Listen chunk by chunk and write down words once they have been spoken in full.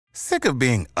Sick of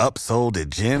being upsold at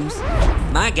gyms?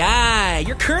 My guy,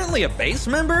 you're currently a base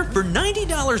member? For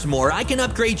 $90 more, I can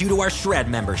upgrade you to our Shred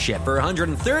membership. For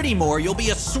 $130 more, you'll be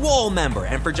a Swole member.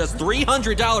 And for just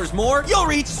 $300 more, you'll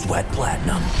reach Sweat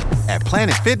Platinum. At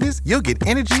Planet Fitness, you'll get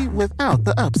energy without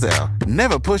the upsell.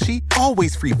 Never pushy,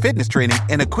 always free fitness training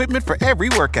and equipment for every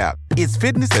workout. It's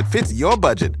fitness that fits your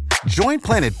budget. Join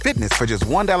Planet Fitness for just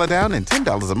 $1 down and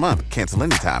 $10 a month. Cancel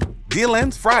anytime. Deal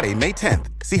ends Friday, May 10th.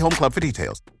 See Home Club for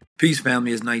details. Peace,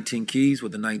 family. It's 19 Keys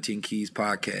with the 19 Keys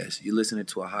podcast. You're listening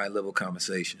to a high-level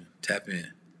conversation. Tap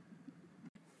in.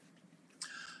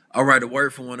 All right, a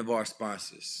word from one of our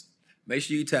sponsors. Make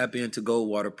sure you tap into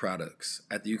Goldwater products.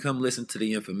 After you come listen to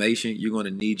the information, you're going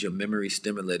to need your memory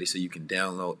stimulated so you can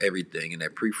download everything in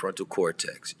that prefrontal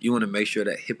cortex. You want to make sure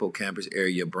that hippocampus area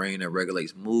of your brain that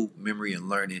regulates mood, memory, and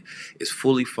learning is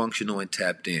fully functional and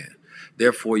tapped in.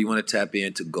 Therefore, you want to tap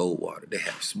into Goldwater. They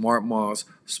have Smart Moss,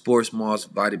 Sports Moss,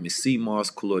 Vitamin C Moss,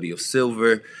 Colloidal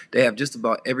Silver. They have just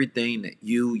about everything that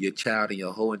you, your child, and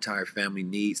your whole entire family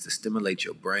needs to stimulate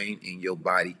your brain and your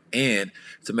body and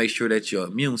to make sure that your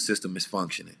immune system is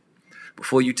functioning.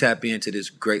 Before you tap into this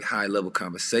great high-level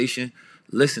conversation,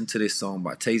 listen to this song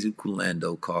by Tezu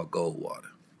Kulando called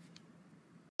Goldwater.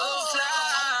 19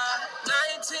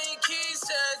 Keys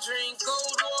said drink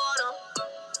cold water.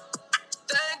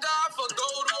 Thank God for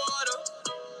gold water.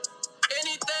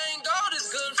 Anything gold is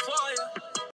good for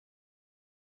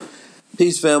you.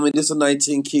 Peace, family. This is a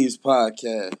 19 Keys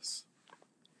podcast.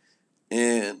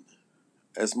 And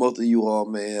as most of you all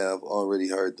may have already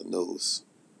heard the news,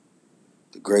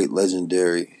 the great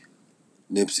legendary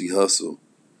Nipsey Hussle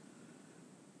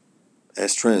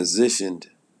has transitioned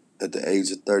at the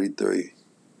age of 33.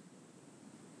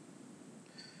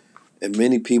 And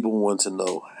many people want to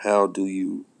know, how do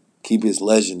you keep his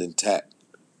legend intact?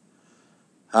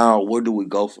 Where do we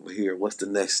go from here? What's the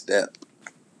next step?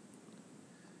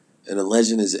 And a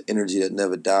legend is an energy that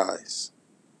never dies.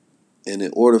 And in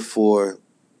order for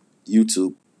you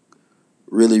to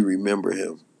really remember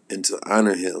him and to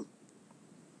honor him,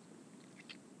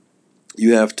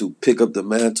 you have to pick up the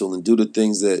mantle and do the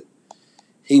things that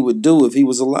he would do if he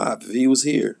was alive, if he was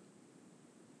here.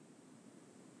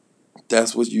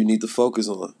 That's what you need to focus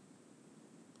on.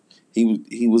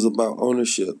 He was about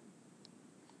ownership.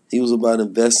 He was about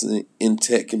investing in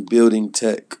tech and building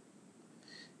tech.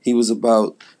 He was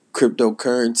about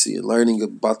cryptocurrency and learning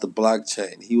about the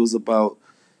blockchain. He was about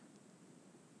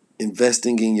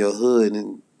investing in your hood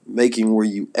and making where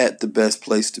you at the best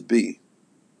place to be.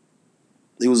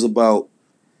 He was about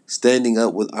standing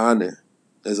up with honor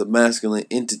as a masculine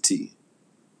entity.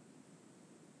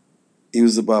 He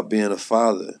was about being a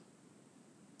father,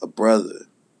 a brother,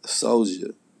 a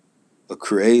soldier, a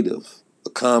creative, a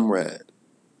comrade,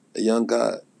 a young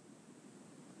God.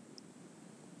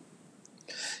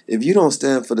 If you don't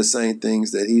stand for the same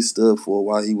things that he stood for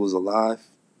while he was alive,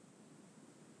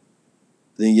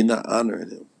 then you're not honoring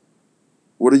him.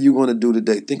 What are you going to do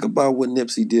today? Think about what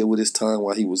Nipsey did with his time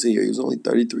while he was here. He was only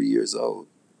 33 years old.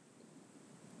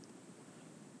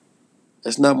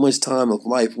 That's not much time of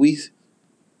life.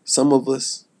 Some of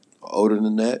us are older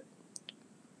than that.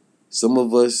 Some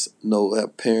of us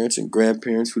have parents and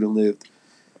grandparents who have lived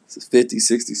 50,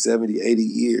 60, 70, 80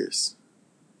 years.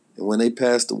 And when they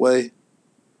passed away,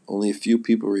 only a few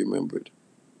people remembered.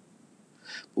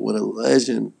 But when a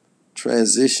legend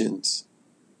transitions,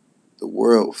 the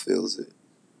world feels it.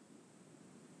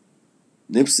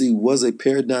 Nipsey was a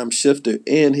paradigm shifter,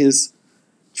 and his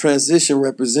transition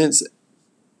represents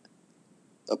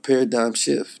a paradigm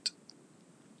shift.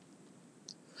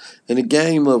 In the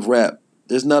game of rap,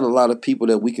 there's not a lot of people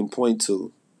that we can point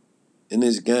to in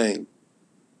this game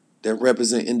that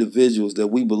represent individuals that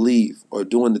we believe are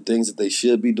doing the things that they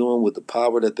should be doing with the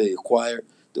power that they acquired,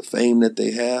 the fame that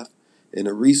they have, and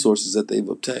the resources that they've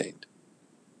obtained.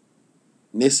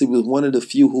 Nipsey was one of the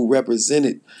few who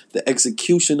represented the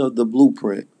execution of the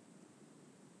blueprint,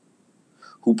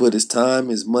 who put his time,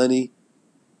 his money,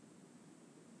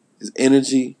 his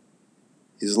energy,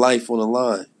 his life on the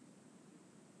line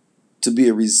to be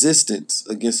a resistance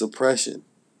against oppression,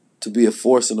 to be a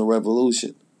force in a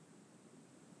revolution.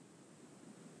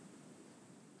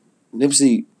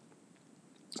 Nipsey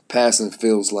passing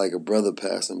feels like a brother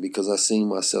passing because I seen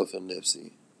myself in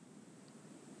Nipsey.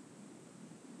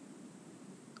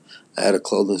 I had a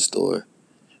clothing store,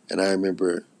 and I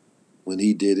remember when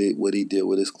he did it, what he did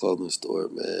with his clothing store,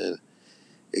 man,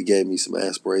 it gave me some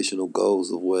aspirational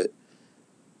goals of what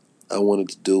I wanted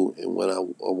to do and what I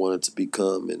wanted to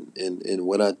become and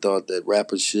what I thought that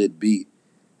rappers should be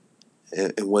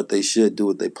and what they should do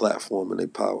with their platform and their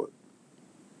power.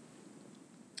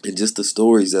 And just the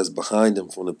stories that's behind them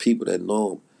from the people that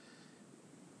know him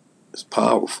It's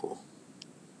powerful.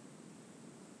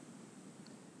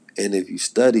 And if you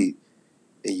study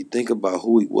and you think about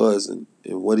who he was and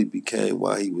what he became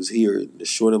while he was here in a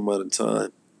short amount of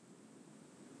time,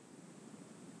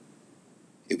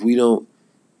 if we don't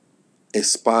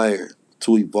aspire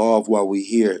to evolve while we're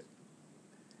here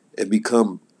and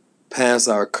become past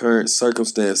our current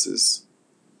circumstances,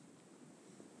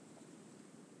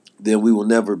 then we will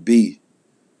never be.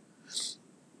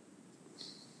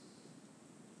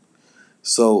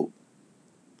 So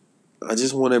I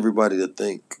just want everybody to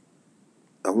think.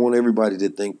 I want everybody to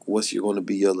think, what's going to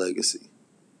be your legacy?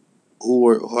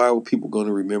 How are people going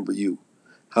to remember you?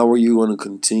 How are you going to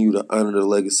continue to honor the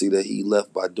legacy that he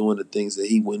left by doing the things that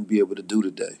he wouldn't be able to do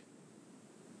today?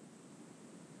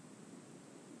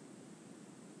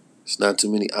 It's not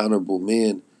too many honorable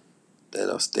men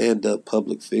that are stand-up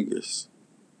public figures.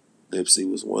 Nipsey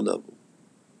was one of them.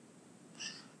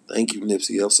 Thank you,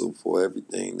 Nipsey Hussle, for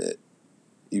everything that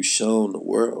you've shown the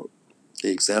world,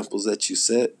 the examples that you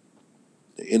set,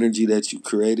 the energy that you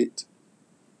created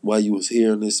while you was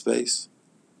here in this space.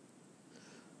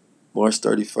 March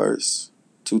 31st,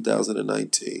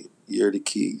 2019, year of the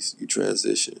keys, you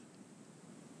transition.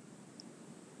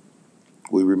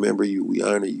 We remember you, we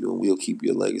honor you, and we'll keep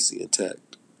your legacy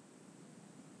intact.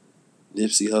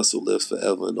 Nipsey Hussle lives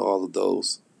forever in all of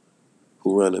those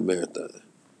who run a marathon.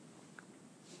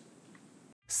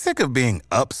 Sick of being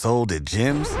upsold at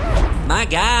gyms? My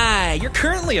guy, you're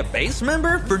currently a base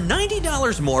member? For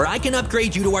 $90 more, I can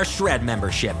upgrade you to our Shred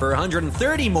membership. For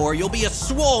 $130 more, you'll be a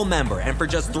Swole member. And for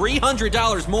just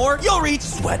 $300 more, you'll reach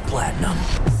Sweat Platinum.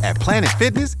 At Planet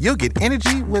Fitness, you'll get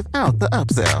energy without the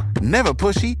upsell. Never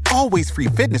pushy, always free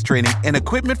fitness training and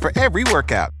equipment for every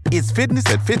workout. It's fitness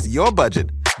that fits your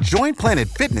budget. Join Planet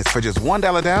Fitness for just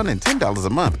 $1 down and $10 a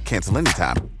month. Cancel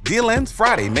anytime. Deal ends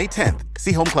Friday, May 10th.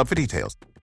 See Home Club for details.